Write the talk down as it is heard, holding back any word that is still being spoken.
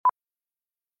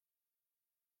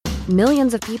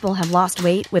Millions of people have lost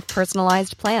weight with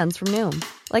personalized plans from Noom.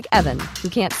 Like Evan, who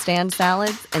can't stand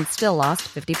salads and still lost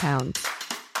 50 pounds.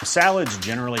 Salads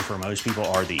generally for most people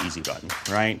are the easy button,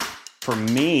 right? For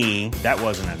me, that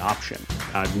wasn't an option.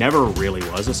 I never really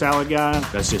was a salad guy.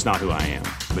 That's just not who I am.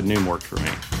 But Noom worked for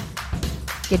me.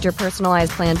 Get your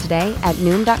personalized plan today at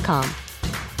Noom.com.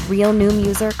 Real Noom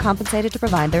user compensated to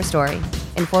provide their story.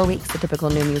 In 4 weeks, the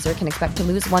typical Noom user can expect to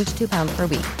lose 1 to 2 pounds per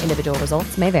week. Individual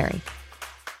results may vary.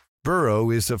 Burrow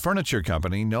is a furniture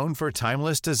company known for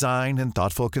timeless design and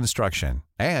thoughtful construction,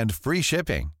 and free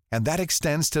shipping, and that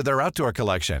extends to their outdoor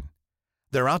collection.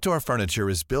 Their outdoor furniture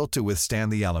is built to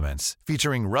withstand the elements,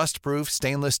 featuring rust-proof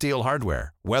stainless steel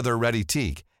hardware, weather-ready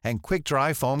teak, and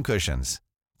quick-dry foam cushions.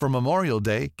 For Memorial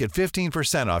Day, get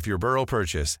 15% off your Burrow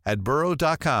purchase at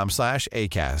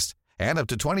burrow.com/ACAST, and up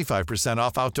to 25%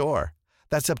 off outdoor.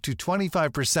 That's up to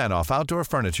 25% off outdoor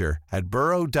furniture at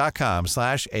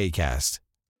burrow.com/ACAST.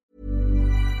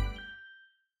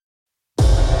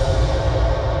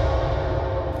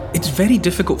 It's very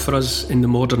difficult for us in the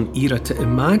modern era to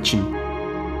imagine,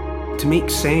 to make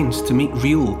sense, to make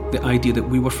real the idea that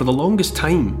we were for the longest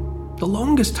time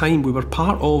we were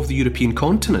part of the European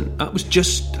continent. That was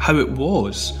just how it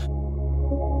was.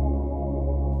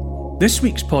 This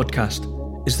week's podcast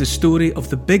is the story of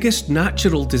the biggest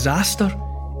natural disaster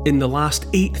in the last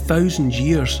 8,000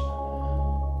 years.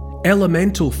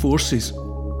 Elemental forces,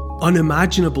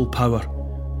 unimaginable power,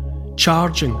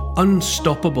 charging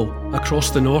unstoppable across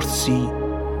the North Sea.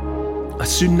 A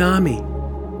tsunami,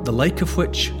 the like of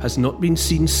which has not been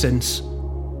seen since.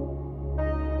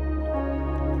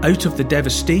 Out of the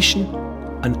devastation,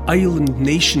 an island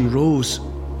nation rose,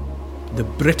 the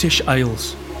British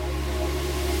Isles.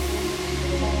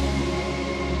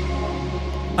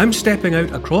 I'm stepping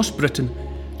out across Britain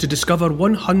to discover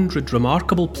 100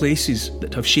 remarkable places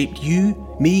that have shaped you,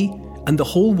 me, and the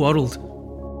whole world.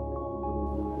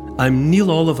 I'm Neil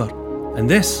Oliver, and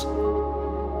this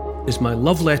is my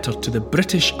love letter to the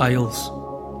British Isles.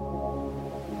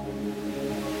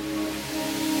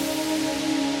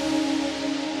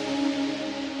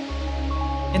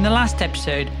 In the last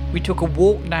episode, we took a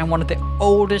walk down one of the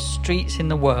oldest streets in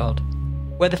the world,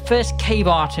 where the first cave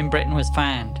art in Britain was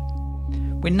found.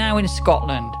 We're now in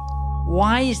Scotland.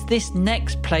 Why is this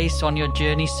next place on your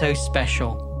journey so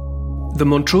special? The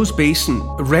Montrose Basin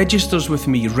registers with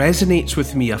me, resonates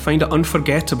with me. I find it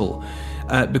unforgettable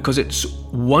because it's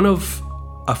one of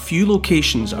a few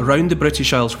locations around the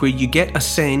British Isles where you get a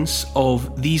sense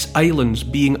of these islands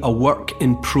being a work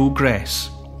in progress,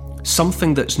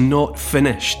 something that's not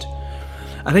finished.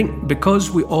 I think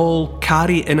because we all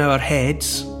carry in our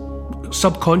heads,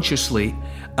 subconsciously,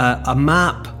 a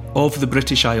map of the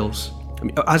British Isles. I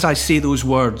mean, as I say those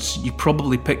words, you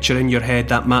probably picture in your head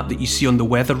that map that you see on the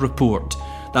weather report,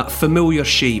 that familiar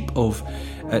shape of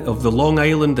the Long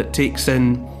Island that takes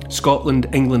in Scotland,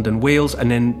 England and Wales,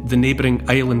 and then the neighbouring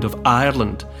island of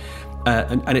Ireland.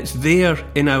 And it's there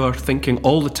in our thinking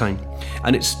all the time.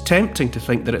 And it's tempting to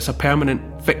think that it's a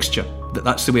permanent fixture, that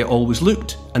that's the way it always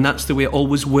looked, and that's the way it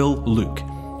always will look.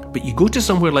 But you go to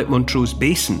somewhere like Montrose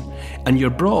Basin, and you're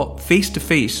brought face to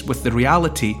face with the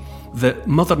reality that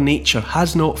Mother Nature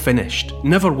has not finished,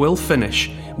 never will finish,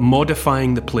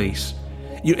 modifying the place.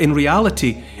 In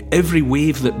reality, every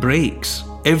wave that breaks,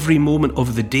 every moment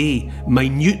of the day,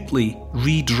 minutely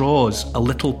redraws a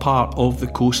little part of the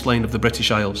coastline of the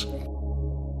British Isles.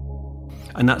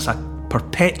 And that's a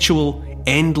perpetual,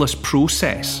 endless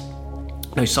process.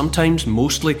 Now, sometimes,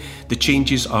 mostly, the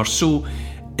changes are so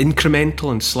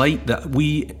incremental and slight that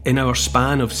we, in our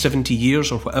span of 70 years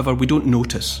or whatever, we don't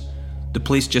notice. The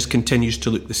place just continues to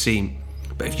look the same.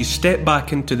 But if you step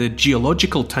back into the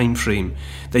geological time frame,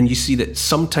 then you see that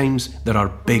sometimes there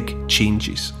are big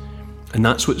changes. And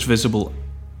that's what's visible.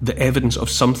 The evidence of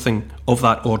something of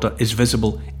that order is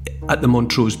visible at the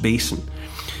Montrose Basin.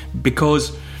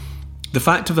 Because the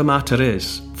fact of the matter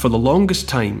is, for the longest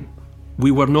time, we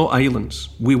were not islands.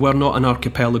 We were not an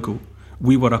archipelago.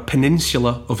 We were a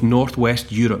peninsula of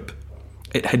northwest Europe.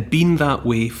 It had been that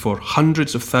way for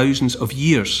hundreds of thousands of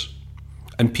years.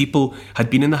 And people had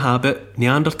been in the habit,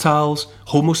 Neanderthals,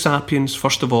 Homo sapiens,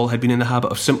 first of all, had been in the habit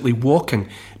of simply walking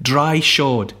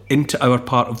dry-shod into our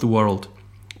part of the world.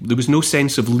 There was no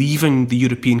sense of leaving the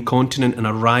European continent and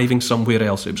arriving somewhere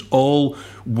else. It was all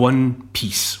one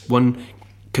piece, one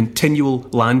continual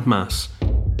landmass.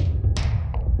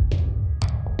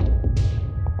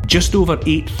 Just over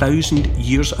 8,000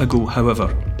 years ago,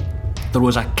 however, there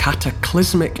was a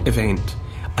cataclysmic event,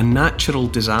 a natural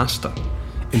disaster.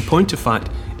 In point of fact,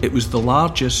 it was the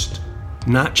largest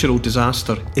natural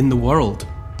disaster in the world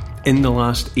in the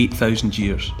last 8,000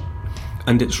 years.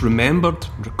 and it's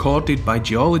recorded by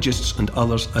geologists and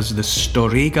others as the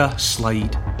Storegga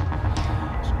Slide.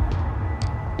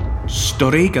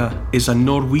 Storegga is a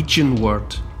Norwegian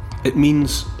word. It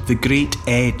means the Great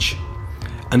Edge,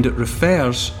 and it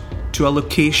refers to a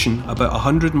location about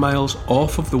 100 miles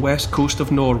off of the west coast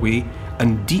of Norway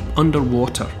and deep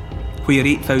underwater, where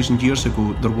 8,000 years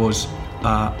ago there was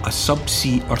a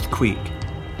subsea earthquake.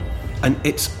 And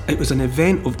it was an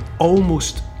event of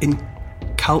almost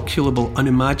incalculable,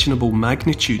 unimaginable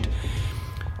magnitude.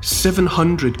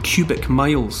 700 cubic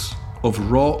miles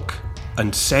of rock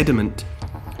and sediment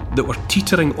that were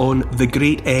teetering on the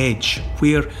Great Edge,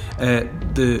 where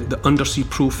the undersea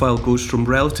profile goes from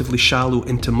relatively shallow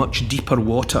into much deeper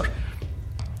water.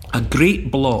 A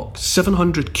great block,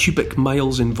 700 cubic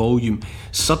miles in volume,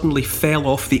 suddenly fell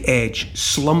off the edge,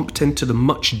 slumped into the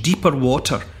much deeper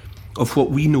water of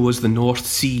what we know as the North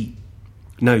Sea.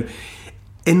 Now,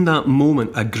 in that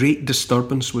moment, a great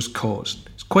disturbance was caused.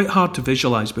 It's quite hard to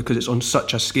visualise because it's on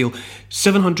such a scale.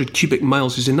 700 cubic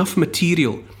miles is enough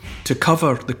material to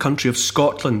cover the country of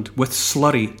Scotland with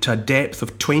slurry to a depth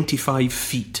of 25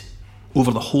 feet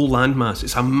over the whole landmass.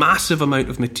 It's a massive amount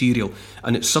of material,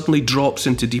 and it suddenly drops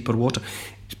into deeper water.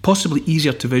 It's possibly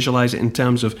easier to visualise it in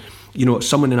terms of,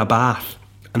 someone in a bath,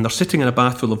 and they're sitting in a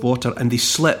bath full of water, and they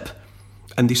slip,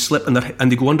 and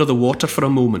they go under the water for a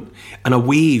moment, and a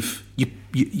wave,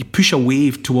 you push a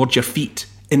wave towards your feet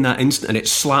in that instant, and it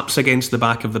slaps against the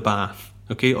back of the bath,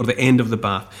 okay, or the end of the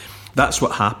bath. That's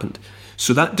what happened.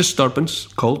 So that disturbance,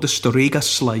 called the Storegga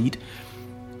Slide,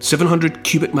 700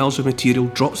 cubic miles of material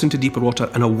drops into deeper water,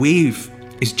 and a wave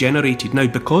is generated. Now,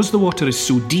 because the water is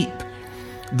so deep,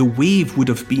 the wave would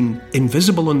have been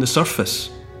invisible on the surface.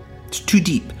 It's too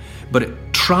deep, but it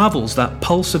travels that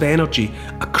pulse of energy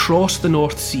across the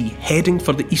North Sea, heading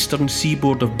for the eastern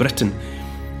seaboard of Britain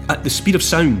at the speed of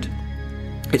sound.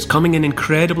 It's coming in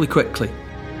incredibly quickly.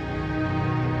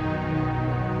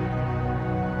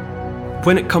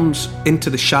 When it comes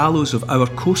into the shallows of our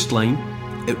coastline,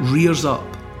 it rears up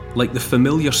like the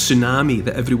familiar tsunami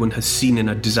that everyone has seen in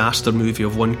a disaster movie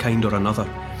of one kind or another.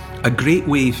 A great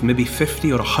wave, maybe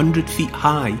 50 or 100 feet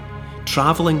high,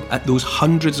 travelling at those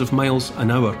hundreds of miles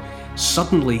an hour,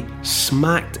 suddenly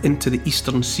smacked into the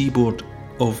eastern seaboard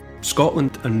of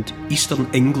Scotland and eastern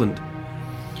England.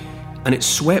 And it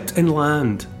swept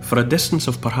inland for a distance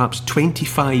of perhaps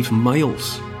 25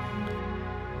 miles.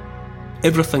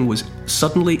 Everything was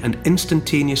suddenly and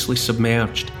instantaneously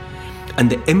submerged, and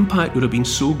the impact would have been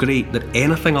so great that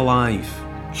anything alive,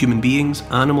 human beings,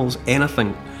 animals,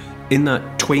 anything, in that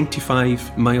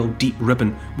 25-mile deep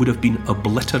ribbon would have been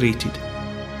obliterated.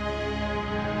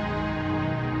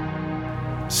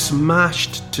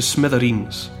 Smashed to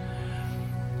smithereens.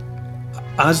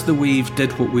 As the wave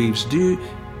did what waves do,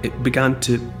 it began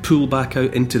to pull back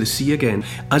out into the sea again.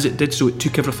 As it did so, it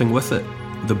took everything with it.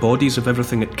 The bodies of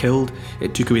everything it killed,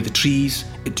 it took away the trees,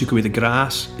 it took away the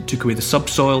grass, it took away the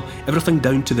subsoil, everything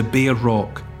down to the bare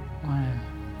rock. Wow.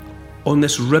 On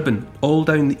this ribbon, all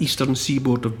down the eastern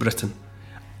seaboard of Britain.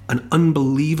 An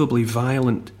unbelievably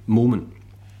violent moment.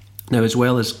 Now, as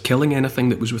well as killing anything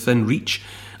that was within reach,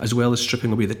 as well as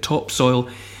stripping away the topsoil,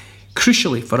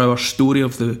 crucially for our story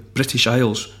of the British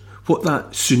Isles, what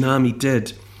that tsunami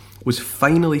did was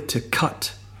finally to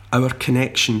cut our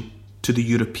connection to the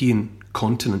European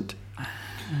continent.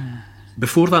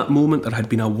 Before that moment, there had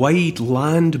been a wide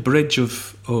land bridge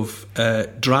of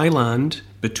dry land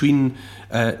between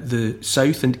the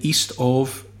south and east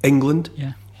of England,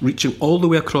 reaching all the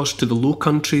way across to the Low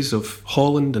Countries of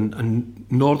Holland and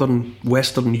northern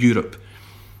western Europe.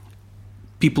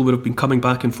 People would have been coming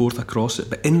back and forth across it,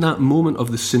 but in that moment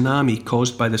of the tsunami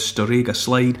caused by the Storegga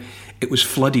Slide, it was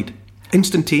flooded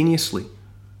instantaneously.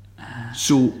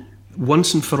 So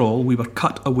once and for all, we were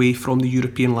cut away from the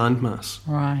European landmass.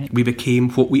 Right. We became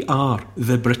what we are,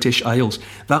 the British Isles.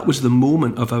 That was the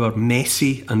moment of our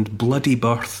messy and bloody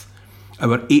birth.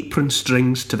 Our apron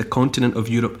strings to the continent of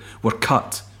Europe were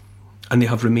cut, and they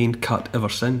have remained cut ever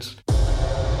since.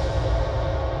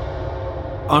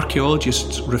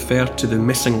 Archaeologists refer to the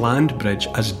missing land bridge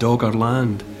as Dogger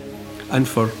Land, and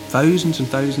for thousands and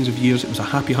thousands of years it was a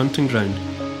happy hunting ground.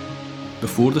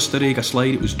 Before the Storegga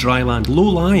Slide, it was dry land,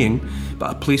 low-lying,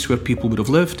 but a place where people would have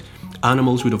lived,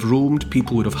 animals would have roamed,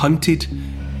 people would have hunted,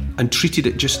 and treated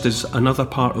it just as another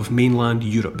part of mainland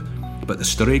Europe. But the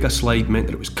Storegga Slide meant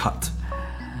that it was cut.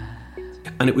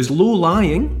 And it was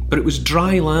low-lying, but it was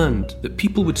dry land that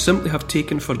people would simply have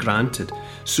taken for granted.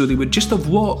 So they would just have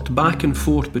walked back and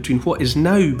forth between what is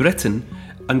now Britain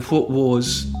and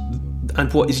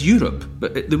what is Europe.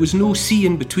 But there was no sea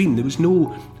in between. There was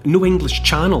no English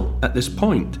Channel at this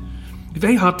point.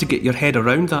 very hard to get your head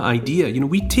around that idea. You know,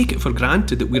 we take it for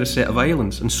granted that we're a set of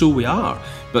islands, and so we are,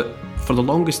 but for the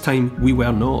longest time we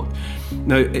were not.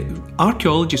 Now,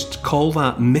 archaeologists call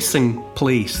that missing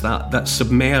place, that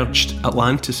submerged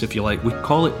Atlantis, if you like, we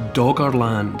call it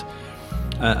Doggerland.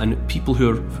 And people who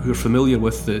are familiar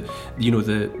with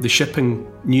the shipping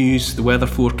news, the weather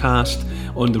forecast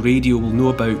on the radio will know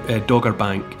about Dogger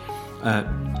Bank.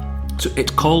 So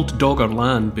it's called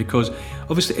Doggerland because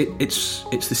obviously it's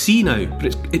the sea now,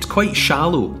 but it's quite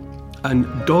shallow. And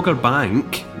Dogger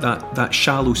Bank, that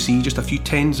shallow sea, just a few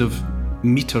tens of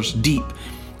meters deep,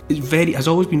 has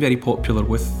always been very popular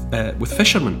with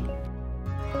fishermen.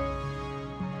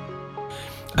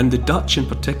 And the Dutch in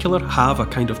particular have a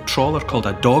kind of trawler called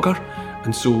a dogger,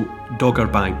 and so Dogger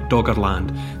Bank,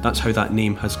 Doggerland, that's how that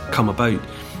name has come about.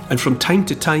 And from time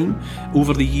to time,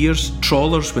 over the years,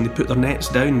 trawlers, when they put their nets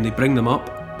down and they bring them up,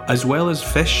 as well as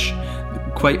fish,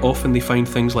 quite often they find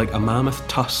things like a mammoth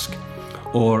tusk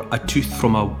or a tooth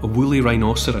from a woolly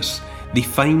rhinoceros. They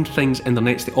find things in their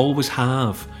nets, they always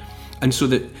have. And so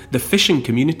the fishing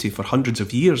community for hundreds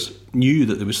of years knew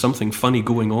that there was something funny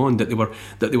going on, that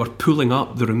they were pulling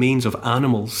up the remains of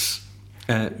animals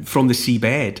from the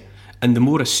seabed. And the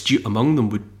more astute among them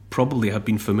would probably have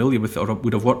been familiar with it, or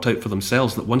would have worked out for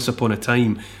themselves that once upon a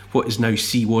time what is now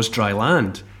sea was dry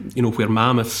land, you know, where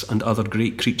mammoths and other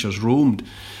great creatures roamed.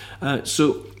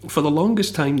 So for the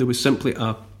longest time there was simply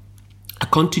a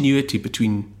continuity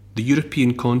between the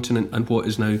European continent and what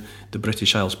is now the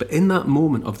British Isles. But in that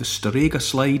moment of the Storega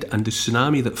slide and the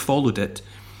tsunami that followed it,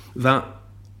 that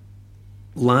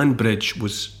land bridge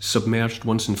was submerged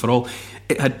once and for all.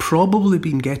 It had probably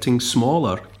been getting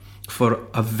smaller for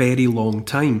a very long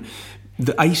time.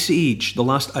 The Ice Age, the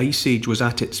last Ice Age, was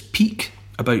at its peak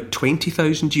about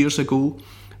 20,000 years ago,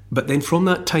 but then from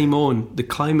that time on, the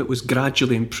climate was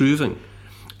gradually improving.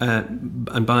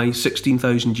 And by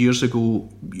 16,000 years ago,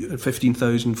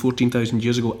 15,000, 14,000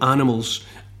 years ago, animals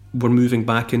were moving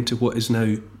back into what is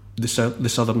now the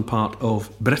southern part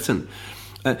of Britain.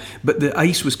 But the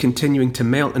ice was continuing to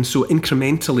melt, and so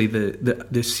incrementally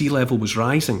the sea level was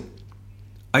rising.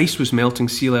 Ice was melting,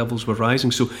 sea levels were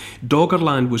rising, so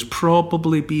Doggerland was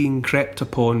probably being crept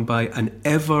upon by an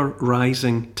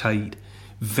ever-rising tide,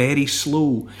 very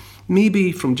slow.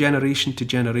 Maybe from generation to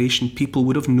generation, people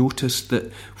would have noticed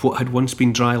that what had once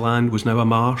been dry land was now a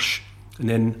marsh, and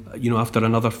then, you know, after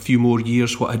another few more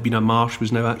years, what had been a marsh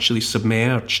was now actually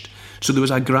submerged. So there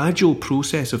was a gradual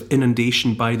process of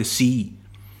inundation by the sea,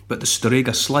 but the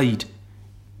Storega slide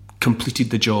completed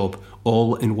the job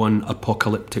all in one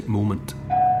apocalyptic moment.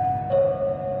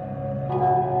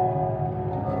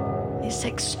 It's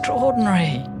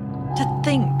extraordinary to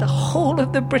think the whole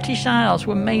of the British Isles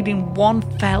were made in one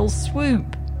fell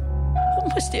swoop. What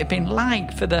must it have been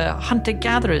like for the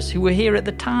hunter-gatherers who were here at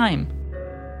the time?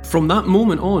 From that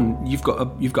moment on, you've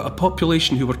got a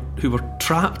population who were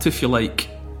trapped, if you like,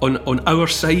 on our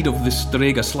side of the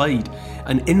Storega slide,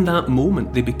 and in that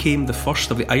moment they became the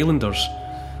first of the islanders.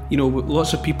 You know,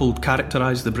 lots of people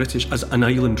characterise the British as an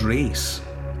island race.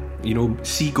 You know,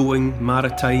 seagoing,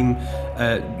 maritime,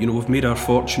 we've made our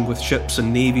fortune with ships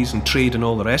and navies and trade and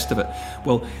all the rest of it.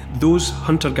 Well, those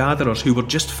hunter-gatherers who were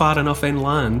just far enough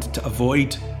inland to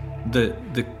avoid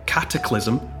the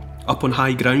cataclysm, up on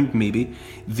high ground maybe,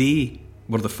 they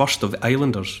were the first of the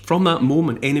islanders. From that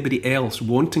moment, anybody else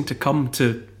wanting to come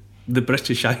to the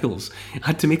British Isles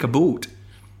had to make a boat,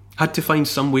 had to find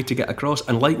some way to get across,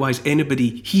 and likewise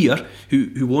anybody here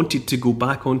who wanted to go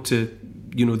back onto,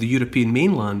 you know, the European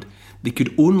mainland, they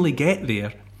could only get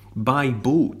there by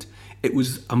boat. It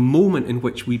was a moment in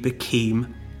which we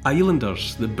became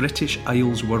islanders. The British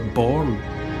Isles were born.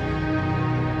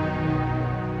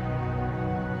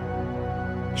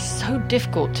 It's so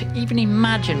difficult to even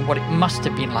imagine what it must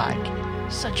have been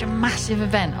like. Such a massive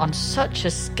event on such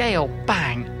a scale,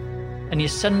 bang, and you're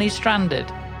suddenly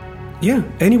stranded. Yeah,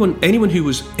 anyone who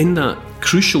was in that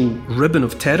crucial ribbon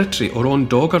of territory or on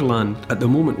Doggerland at the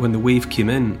moment when the wave came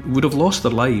in would have lost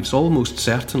their lives, almost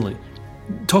certainly.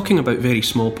 Talking about very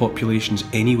small populations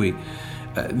anyway,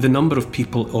 the number of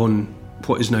people on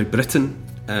what is now Britain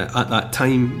at that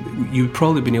time, you'd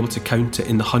probably been able to count it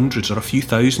in the hundreds or a few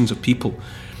thousands of people.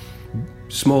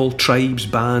 Small tribes,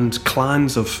 bands,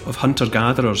 clans of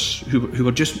hunter-gatherers who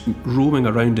were just roaming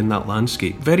around in that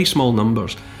landscape. Very small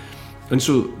numbers. And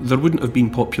so there wouldn't have been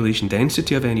population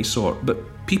density of any sort, but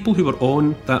people who were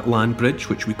on that land bridge,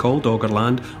 which we call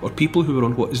Doggerland, or people who were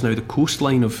on what is now the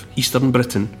coastline of eastern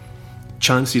Britain,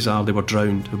 chances are they were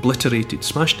drowned, obliterated,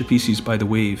 smashed to pieces by the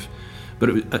wave.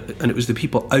 But it was the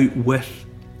people out with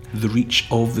the reach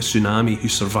of the tsunami who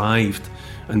survived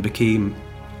and became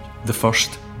the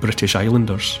first British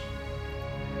Islanders.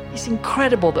 It's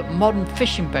incredible that modern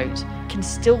fishing boats can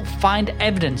still find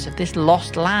evidence of this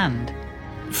lost land.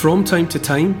 From time to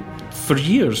time, for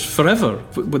years, forever,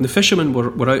 when the fishermen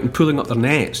were out and pulling up their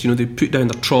nets, they put down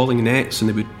their trawling nets and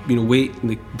they would, wait and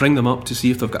they bring them up to see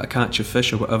if they've got a catch of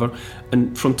fish or whatever.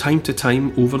 And from time to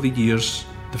time, over the years,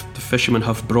 the fishermen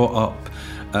have brought up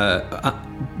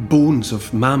bones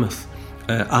of mammoth,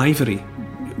 ivory,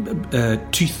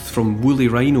 tooth from woolly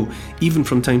rhino, even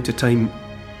from time to time,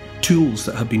 tools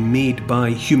that have been made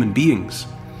by human beings.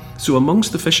 So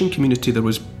amongst the fishing community, there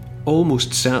was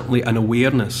almost certainly an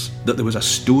awareness that there was a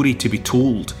story to be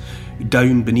told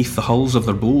down beneath the hulls of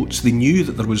their boats. They knew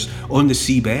that there was, on the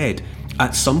seabed,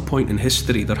 at some point in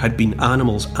history, there had been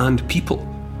animals and people.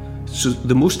 So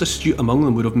the most astute among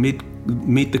them would have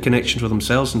made the connection for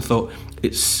themselves and thought,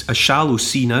 it's a shallow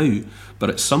sea now, but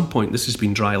at some point this has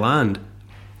been dry land.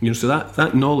 So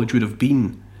that knowledge would have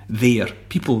been there.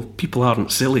 People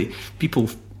aren't silly. People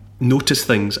notice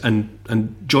things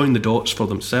and join the dots for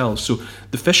themselves. So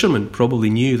the fishermen probably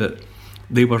knew that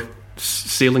they were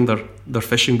sailing their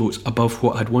fishing boats above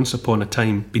what had once upon a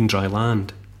time been dry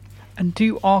land. And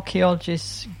do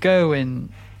archaeologists do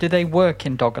they work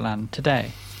in Doggerland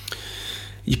today?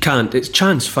 You can't. It's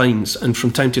chance finds, and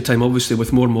from time to time, obviously,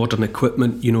 with more modern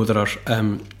equipment, there are,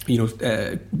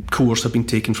 cores have been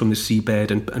taken from the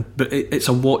seabed, but it's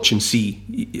a watch and see.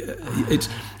 It's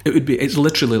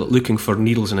literally like looking for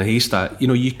needles in a haystack.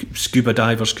 Scuba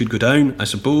divers could go down, I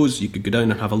suppose. You could go down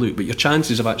and have a look, but your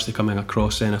chances of actually coming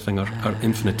across anything are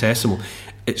infinitesimal.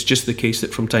 It's just the case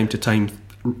that from time to time,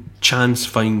 chance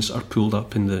finds are pulled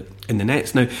up in the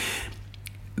nets. Now,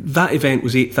 that event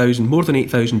was more than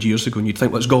 8,000 years ago, and you'd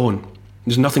think, well, it's gone.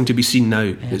 There's nothing to be seen now.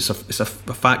 Yeah. It's a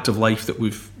fact of life that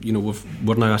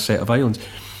we're now a set of islands.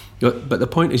 But the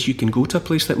point is, you can go to a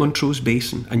place like Montrose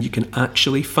Basin, and you can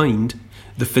actually find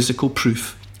the physical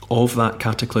proof of that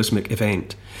cataclysmic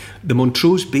event. The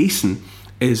Montrose Basin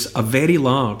is a very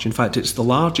large, in fact, it's the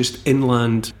largest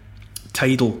inland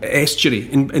tidal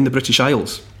estuary in the British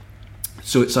Isles.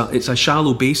 So it's a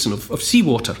shallow basin of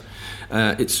seawater.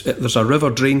 There's a river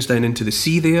drains down into the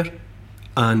sea there,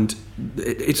 and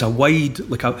it's a wide,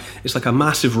 it's like a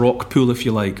massive rock pool, if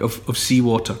you like, of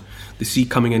seawater. The sea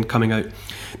coming in, coming out.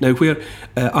 Now, where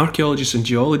archaeologists and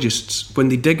geologists, when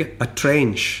they dig a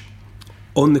trench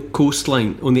on the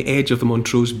coastline, on the edge of the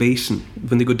Montrose Basin,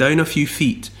 when they go down a few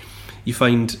feet, you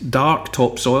find dark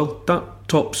topsoil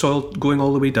going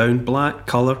all the way down, black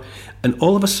colour, and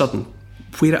all of a sudden,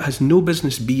 where it has no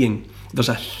business being, there's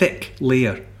a thick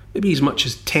layer, maybe as much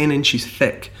as 10 inches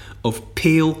thick, of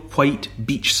pale white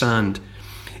beach sand.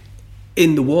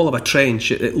 In the wall of a trench,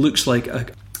 it looks like a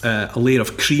layer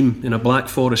of cream in a Black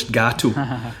Forest gateau.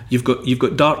 You've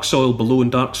got dark soil below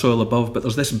and dark soil above, but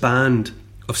there's this band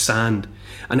of sand,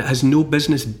 and it has no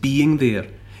business being there.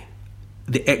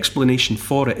 The explanation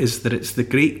for it is that it's the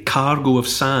great cargo of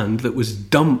sand that was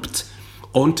dumped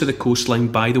onto the coastline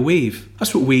by the wave.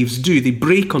 That's what waves do. They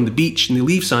break on the beach and they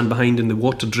leave sand behind, and the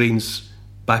water drains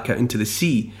back out into the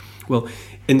sea. Well,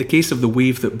 in the case of the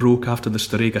wave that broke after the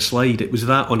Storega slide, it was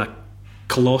that on a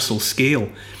colossal scale,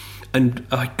 and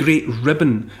a great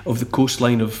ribbon of the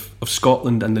coastline of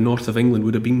Scotland and the north of England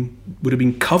would have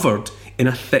been covered in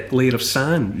a thick layer of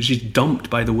sand. It was just dumped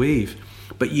by the wave.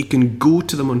 But you can go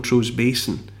to the Montrose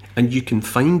Basin and you can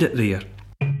find it there.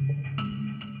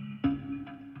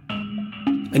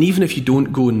 And even if you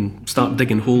don't go and start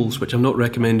digging holes, which I'm not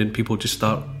recommending people just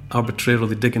start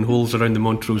arbitrarily digging holes around the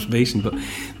Montrose Basin, but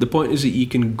the point is that you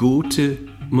can go to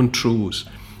Montrose,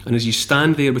 and as you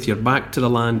stand there with your back to the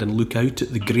land and look out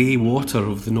at the grey water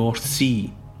of the North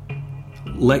Sea,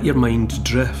 let your mind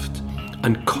drift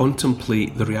and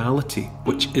contemplate the reality,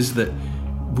 which is that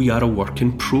we are a work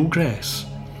in progress.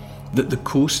 That the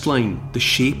coastline, the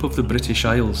shape of the British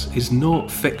Isles, is not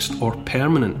fixed or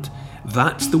permanent.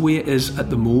 That's the way it is at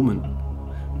the moment.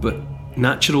 But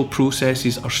natural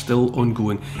processes are still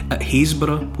ongoing. At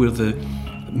Haysborough, where the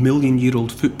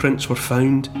million-year-old footprints were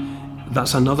found,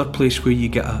 that's another place where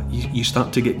you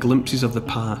start to get glimpses of the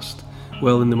past.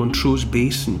 Well, in the Montrose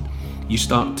Basin, you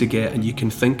start to get, and you can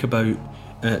think about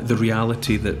the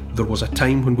reality that there was a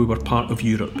time when we were part of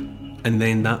Europe, and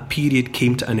then that period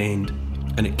came to an end,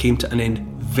 and it came to an end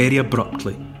very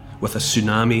abruptly, with a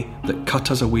tsunami that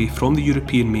cut us away from the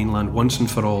European mainland once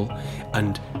and for all,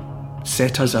 and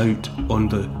set us out on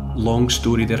the long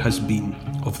story there has been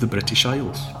of the British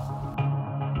Isles.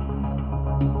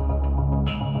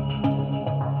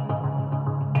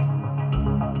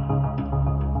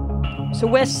 So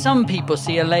where some people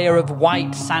see a layer of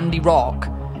white sandy rock,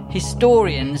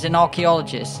 historians and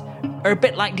archaeologists are a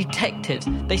bit like detectives.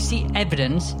 They see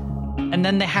evidence and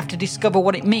then they have to discover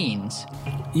what it means.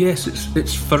 Yes,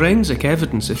 it's forensic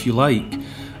evidence, if you like.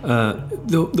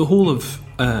 The whole of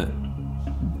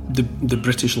the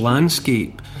British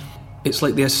landscape, it's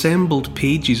like the assembled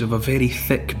pages of a very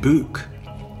thick book.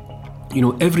 You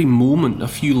know, every moment, a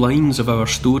few lines of our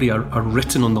story are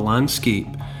written on the landscape.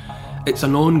 It's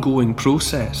an ongoing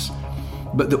process,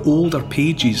 but the older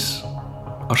pages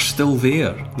are still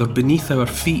there. They're beneath our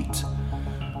feet.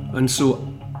 And so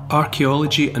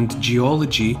archaeology and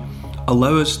geology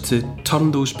allow us to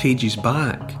turn those pages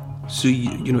back. So,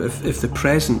 you know, if the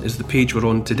present is the page we're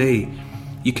on today,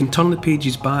 you can turn the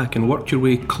pages back and work your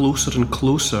way closer and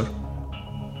closer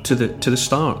to the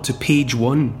start, to page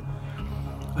one.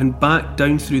 And back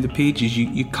down through the pages,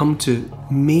 you come to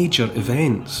major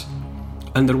events.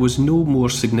 And there was no more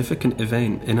significant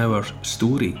event in our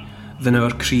story than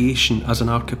our creation as an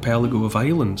archipelago of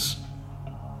islands.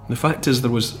 The fact is,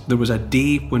 there was a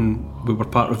day when we were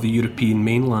part of the European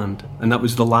mainland, and that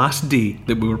was the last day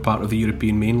that we were part of the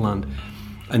European mainland.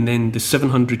 And then the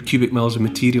 700 cubic miles of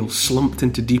material slumped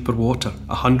into deeper water,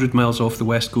 100 miles off the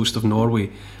west coast of Norway,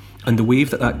 and the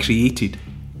wave that created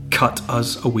cut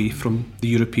us away from the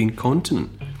European continent.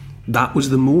 That was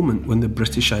the moment when the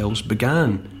British Isles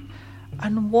began.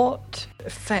 And what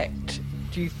effect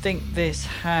do you think this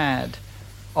had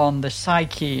on the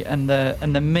psyche and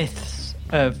the myths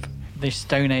of the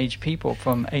Stone Age people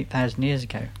from 8,000 years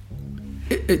ago?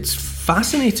 It's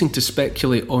fascinating to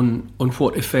speculate on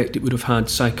what effect it would have had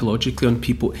psychologically on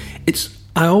people.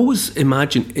 I always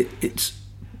imagine it's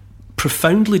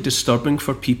profoundly disturbing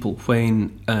for people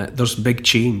when there's big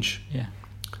change.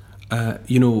 Yeah.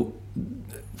 You know,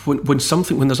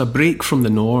 when there's a break from the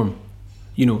norm.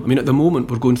 You know, I mean, at the moment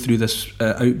we're going through this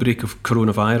outbreak of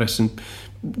coronavirus, and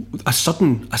a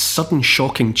sudden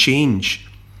shocking change.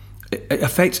 It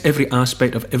affects every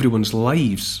aspect of everyone's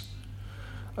lives,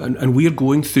 and we're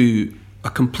going through a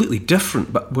completely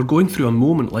different. But we're going through a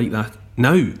moment like that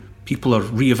now. People are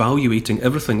reevaluating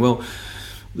everything. Well,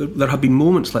 there have been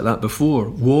moments like that before.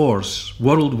 Wars,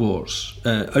 world wars,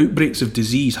 outbreaks of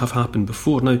disease have happened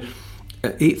before. Now,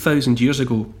 8,000 years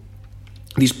ago,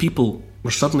 these people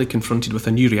were suddenly confronted with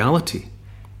a new reality,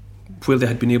 where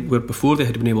before they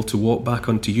had been able to walk back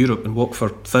onto Europe and walk for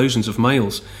thousands of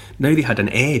miles. Now they had an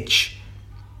edge,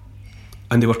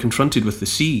 and they were confronted with the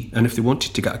sea. And if they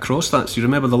wanted to get across that sea,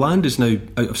 remember, the land is now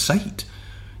out of sight.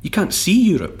 You can't see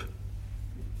Europe.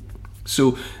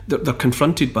 So they're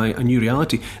confronted by a new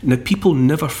reality. Now, people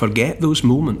never forget those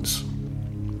moments.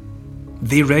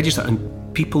 They register,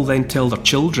 and people then tell their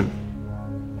children.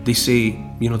 They say,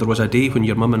 you know, there was a day when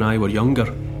your mum and I were younger.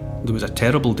 There was a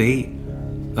terrible day,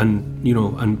 and you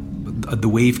know, and the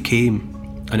wave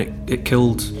came, and it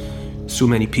killed so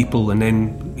many people, and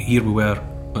then here we were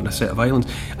on a set of islands.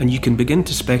 And you can begin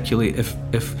to speculate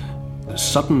if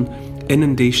sudden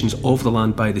inundations of the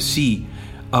land by the sea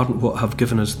aren't what have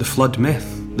given us the flood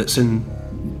myth that's in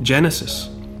Genesis,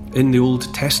 in the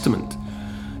Old Testament.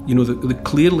 You know,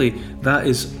 clearly that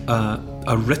is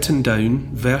a written down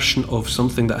version of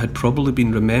something that had probably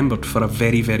been remembered for a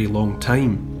very, very long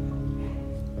time.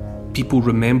 People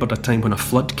remembered a time when a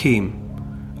flood came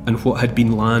and what had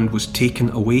been land was taken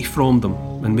away from them,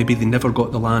 and maybe they never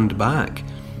got the land back.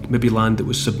 Maybe land that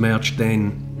was submerged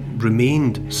then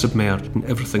remained submerged, and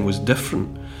everything was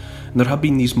different. And there have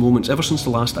been these moments ever since the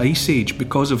last ice age,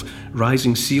 because of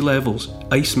rising sea levels,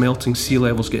 ice melting, sea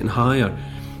levels getting higher.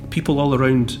 People all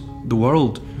around the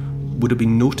world would have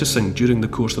been noticing during the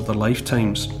course of their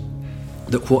lifetimes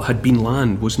that what had been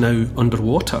land was now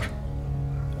underwater.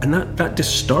 And that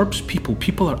disturbs people.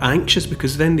 People are anxious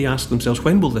because then they ask themselves,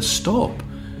 when will this stop?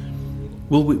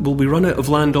 Will we run out of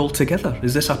land altogether?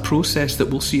 Is this a process that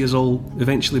will see us all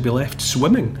eventually be left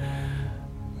swimming?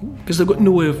 Because they've got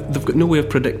no way of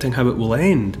predicting how it will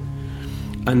end.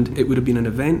 And it would have been an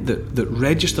event that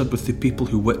registered with the people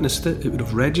who witnessed it. It would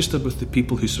have registered with the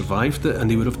people who survived it, and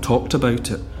they would have talked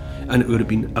about it. And it would have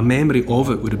been, a memory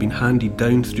of it would have been handed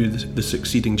down through the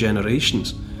succeeding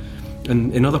generations.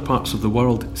 And in other parts of the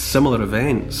world, similar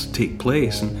events take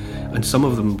place, and some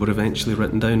of them were eventually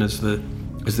written down as the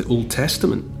Old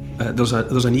Testament. There's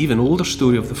an even older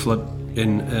story of the flood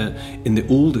in the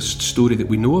oldest story that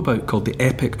we know about, called the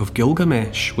Epic of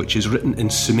Gilgamesh, which is written in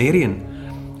Sumerian.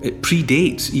 It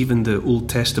predates even the Old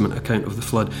Testament account of the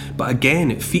flood, but again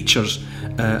it features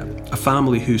a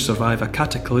family who survive a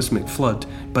cataclysmic flood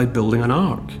by building an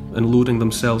ark and loading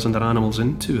themselves and their animals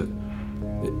into it.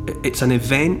 It's an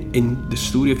event in the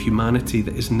story of humanity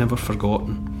that is never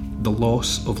forgotten. The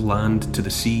loss of land to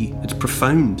the sea. It's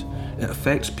profound. It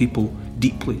affects people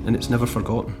deeply, and it's never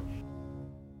forgotten.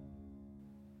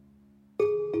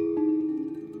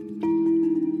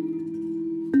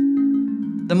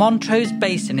 The Montrose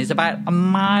Basin is about 1.5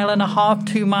 miles,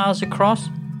 2 miles across.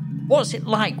 What's it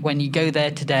like when you go there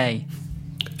today?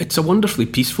 It's a wonderfully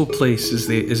peaceful place, is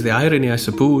the irony, I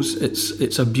suppose.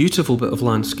 It's a beautiful bit of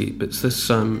landscape. It's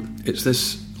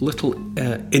this little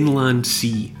inland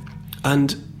sea,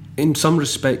 and in some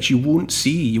respects you won't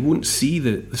see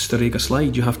the Starega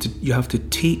Slide. You have to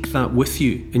take that with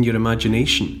you in your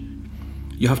imagination.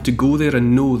 You have to go there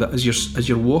and know that as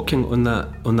you're walking on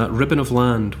that ribbon of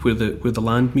land where the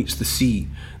land meets the sea,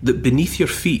 that beneath your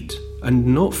feet, and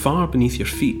not far beneath your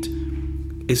feet,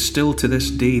 is still to this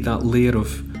day that layer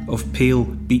of pale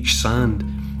beach sand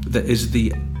that is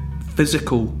the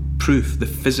physical proof, the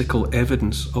physical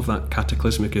evidence of that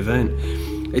cataclysmic event.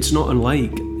 It's not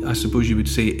unlike, I suppose you would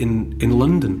say, in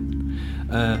London,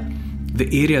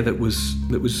 the area that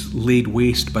was laid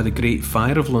waste by the Great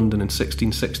Fire of London in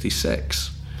 1666.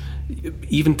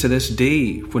 Even to this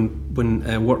day, when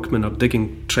workmen are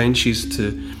digging trenches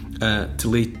to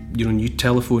lay new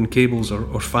telephone cables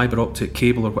or fibre optic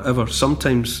cable or whatever,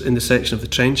 sometimes in the section of the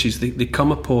trenches they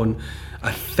come upon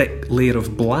a thick layer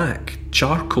of black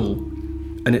charcoal,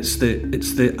 and it's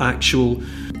the actual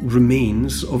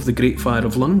remains of the Great Fire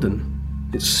of London.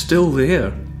 It's still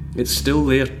there. It's still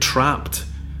there, trapped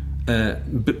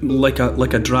like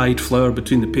a dried flower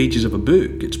between the pages of a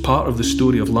book. It's part of the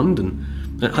story of London.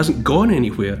 And it hasn't gone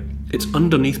anywhere. It's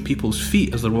underneath people's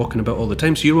feet as they're walking about all the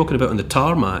time. So you're walking about on the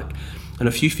tarmac, and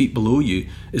a few feet below you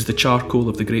is the charcoal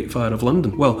of the Great Fire of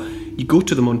London. Well, you go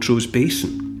to the Montrose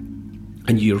Basin,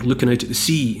 and you're looking out at the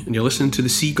sea, and you're listening to the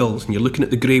seagulls, and you're looking at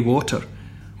the grey water.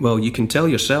 Well, you can tell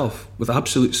yourself with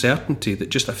absolute certainty that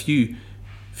just a few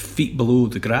feet below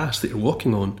the grass that you're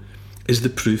walking on is the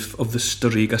proof of the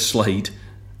Starega Slide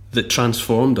that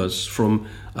transformed us from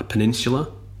a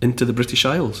peninsula into the British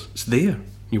Isles. It's there.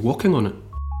 You're walking on it.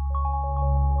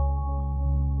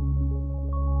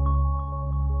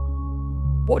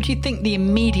 What do you think the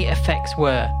immediate effects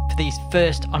were for these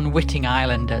first unwitting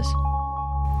islanders?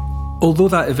 Although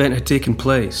that event had taken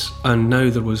place, and now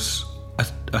there was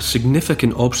a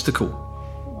significant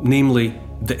obstacle, namely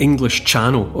the English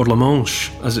Channel, or La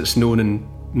Manche, as it's known in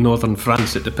northern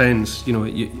France. It depends,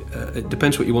 it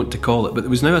depends what you want to call it, but there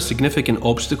was now a significant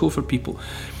obstacle for people.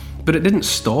 But it didn't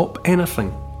stop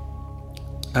anything.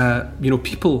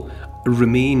 People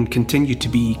continue to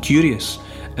be curious.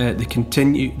 They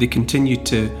continue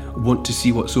to want to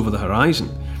see what's over the horizon,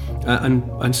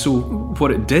 and so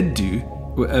what it did do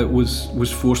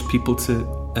was force people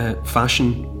to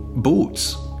fashion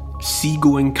boats,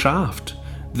 seagoing craft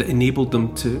that enabled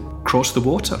them to cross the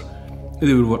water.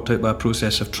 They were worked out by a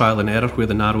process of trial and error where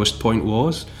the narrowest point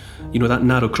was. That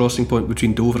narrow crossing point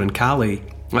between Dover and Calais,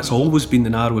 that's always been the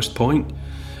narrowest point,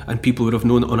 and people would have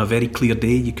known that on a very clear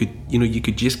day you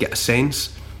could just get a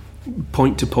sense,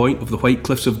 point to point, of the white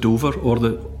cliffs of Dover or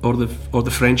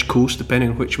the French coast,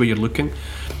 depending on which way you're looking.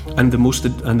 And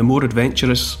the more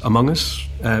adventurous among us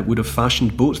would have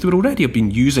fashioned boats. They would already have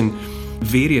been using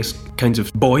various kinds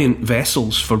of buoyant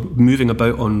vessels for moving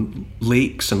about on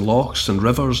lakes and lochs and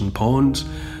rivers and ponds.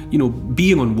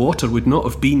 Being on water would not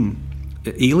have been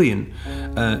alien,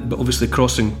 but obviously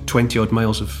crossing 20 odd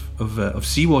miles of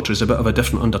seawater is a bit of a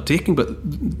different undertaking. But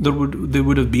there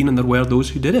would have been, and there were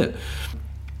those who did it.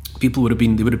 People would have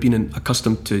been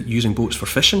accustomed to using boats for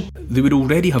fishing. They would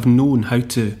already have known how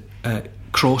to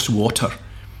cross water,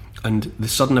 and the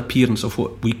sudden appearance of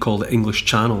what we call the English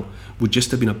Channel would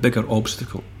just have been a bigger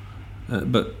obstacle.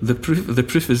 But the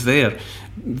proof is there.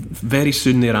 Very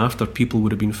soon thereafter, people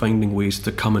would have been finding ways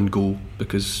to come and go,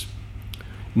 because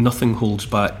nothing holds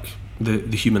back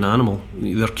the human animal.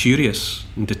 They're curious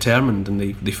and determined, and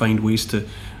they find ways to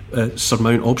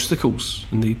surmount obstacles,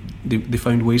 and they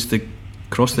found ways to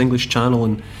cross the English Channel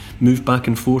and move back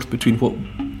and forth between what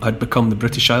had become the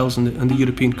British Isles and the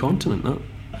European continent.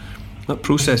 That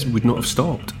process would not have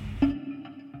stopped.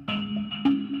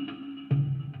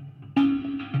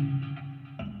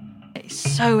 It's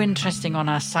so interesting on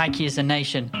our psyche as a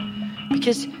nation,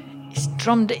 because it's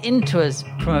drummed into us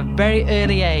from a very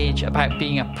early age about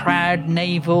being a proud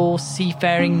naval,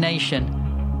 seafaring nation.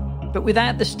 But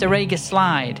without the Starega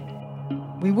Slide,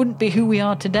 we wouldn't be who we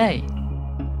are today.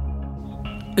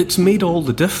 It's made all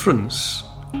the difference.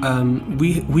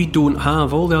 We don't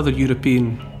have, all the other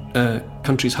European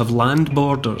countries have land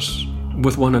borders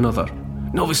with one another.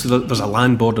 And obviously there's a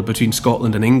land border between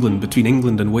Scotland and England, between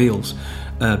England and Wales,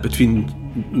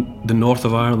 between the north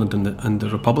of Ireland and the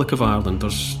Republic of Ireland.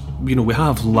 We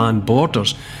have land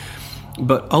borders,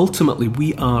 but ultimately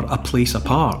we are a place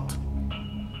apart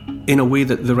in a way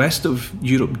that the rest of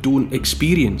Europe don't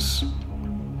experience.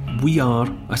 We are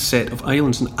a set of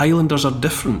islands, and islanders are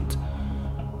different.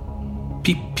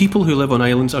 People who live on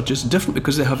islands are just different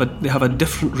because they have a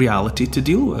different reality to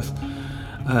deal with,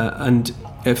 and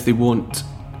if they want,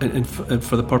 and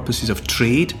for the purposes of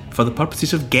trade, for the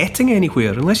purposes of getting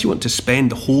anywhere, unless you want to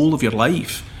spend the whole of your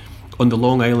life on the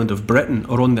long island of Britain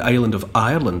or on the island of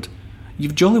Ireland,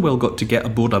 you've jolly well got to get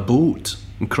aboard a boat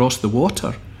and cross the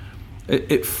water.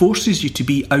 It forces you to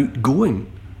be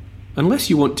outgoing. Unless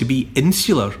you want to be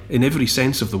insular in every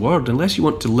sense of the word, unless you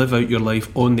want to live out your life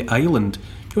on the island,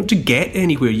 if you want to get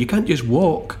anywhere, you can't just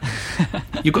walk.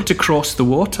 You've got to cross the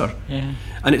water. Yeah.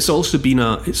 And it's also been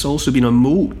a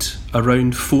moat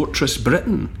around Fortress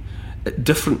Britain at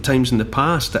different times in the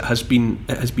past. It has been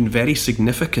very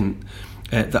significant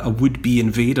that a would-be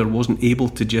invader wasn't able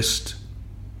to just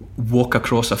walk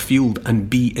across a field and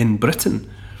be in Britain.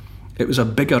 It was a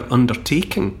bigger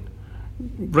undertaking.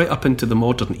 Right up into the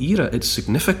modern era, it's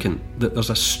significant that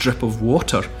there's a strip of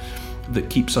water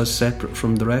that keeps us separate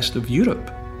from the rest of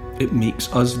Europe. It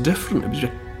makes us different. It was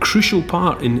a crucial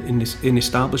part in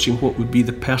establishing what would be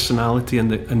the personality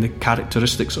and the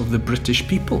characteristics of the British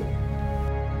people.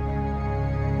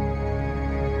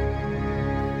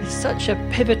 It's such a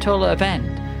pivotal event.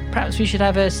 Perhaps we should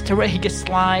have a Strega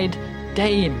Slide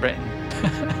Day in Britain.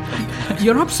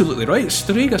 You're absolutely right.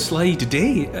 Strega Slide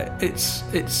Day.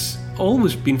 It's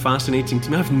always been fascinating to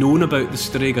me. I've known about the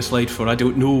Strega Slide for, I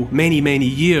don't know, many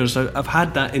years. I've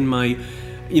had that in my,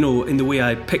 in the way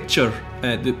I picture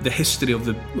the history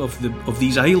of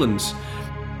these islands.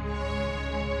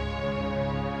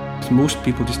 Most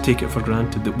people just take it for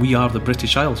granted that we are the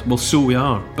British Isles. Well, so we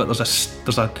are, but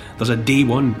there's a day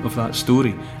one of that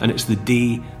story, and it's the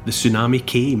day the tsunami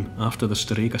came after the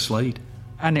Strega Slide.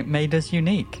 And it made us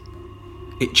unique.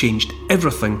 It changed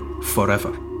everything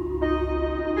forever.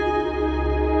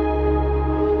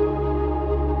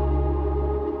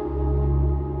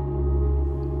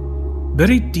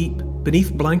 Buried deep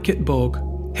beneath Blanket Bog,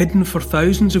 hidden for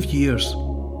thousands of years,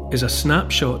 is a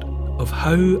snapshot of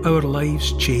how our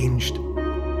lives changed.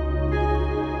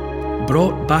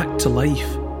 Brought back to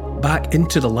life, back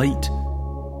into the light.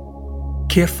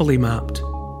 Carefully mapped.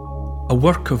 A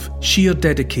work of sheer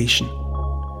dedication.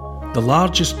 The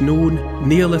largest known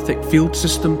Neolithic field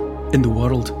system in the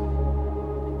world.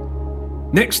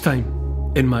 Next time,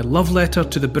 in my love letter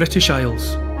to the British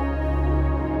Isles.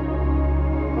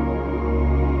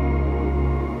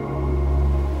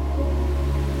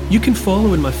 You can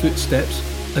follow in my footsteps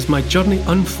as my journey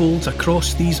unfolds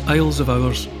across these isles of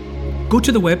ours. Go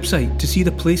to the website to see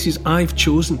the places I've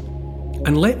chosen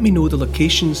and let me know the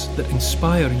locations that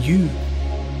inspire you.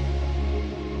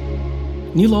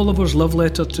 Neil Oliver's Love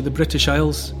Letter to the British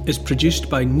Isles is produced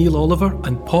by Neil Oliver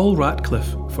and Paul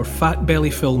Ratcliffe for Fat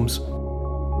Belly Films.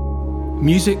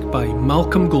 Music by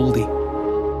Malcolm Goldie.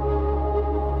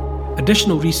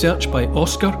 Additional research by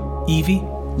Oscar, Evie,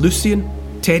 Lucian,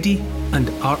 Teddy and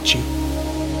Archie.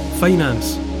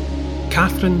 Finance,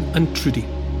 Catherine and Trudy.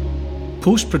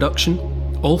 Post-production,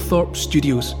 Althorpe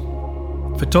Studios.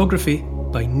 Photography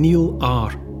by Neil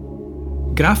R.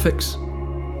 Graphics,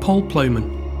 Paul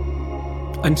Plowman.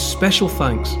 And special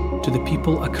thanks to the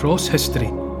people across history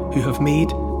who have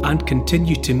made and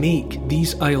continue to make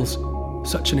these isles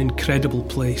such an incredible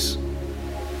place.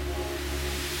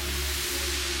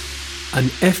 An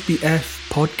FBF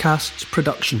Podcasts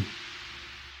production.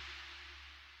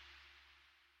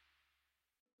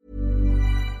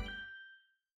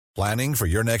 Planning for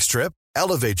your next trip?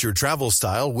 Elevate your travel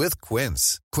style with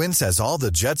Quince. Quince has all the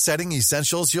jet-setting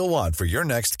essentials you'll want for your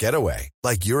next getaway,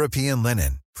 like European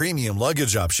linen, premium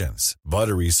luggage options,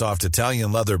 buttery soft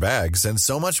Italian leather bags, and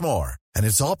so much more. And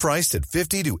it's all priced at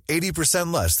 50 to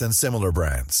 80% less than similar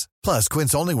brands. Plus,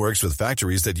 Quince only works with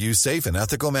factories that use safe and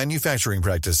ethical manufacturing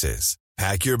practices.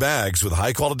 Pack your bags with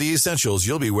high-quality essentials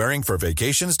you'll be wearing for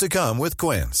vacations to come with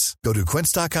Quince. Go to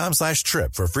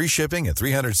quince.com/trip for free shipping and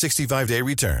 365-day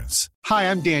returns.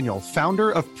 Hi, I'm Daniel, founder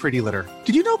of Pretty Litter.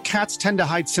 Did you know cats tend to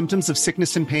hide symptoms of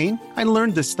sickness and pain? I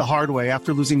learned this the hard way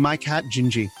after losing my cat,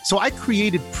 Gingy. So I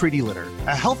created Pretty Litter,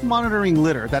 a health monitoring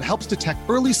litter that helps detect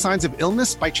early signs of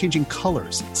illness by changing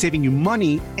colors, saving you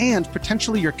money and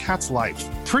potentially your cat's life.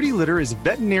 Pretty Litter is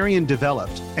veterinarian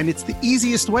developed, and it's the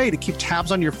easiest way to keep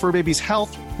tabs on your fur baby's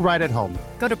health right at home.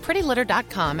 Go to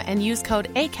prettylitter.com and use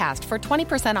code ACAST for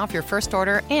 20% off your first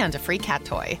order and a free cat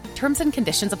toy. Terms and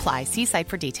conditions apply. See site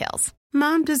for details.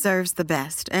 Mom deserves the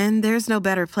best, and there's no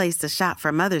better place to shop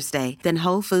for Mother's Day than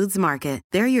Whole Foods Market.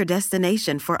 They're your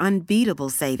destination for unbeatable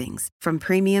savings, from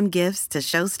premium gifts to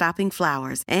show-stopping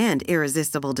flowers and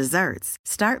irresistible desserts.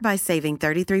 Start by saving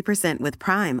 33% with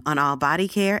Prime on all body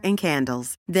care and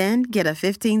candles. Then get a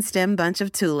 15-stem bunch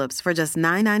of tulips for just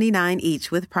 $9.99 each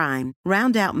with Prime.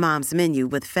 Round out Mom's menu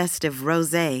with festive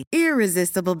rosé,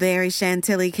 irresistible berry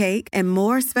chantilly cake, and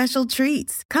more special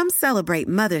treats. Come celebrate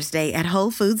Mother's Day at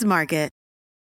Whole Foods Market.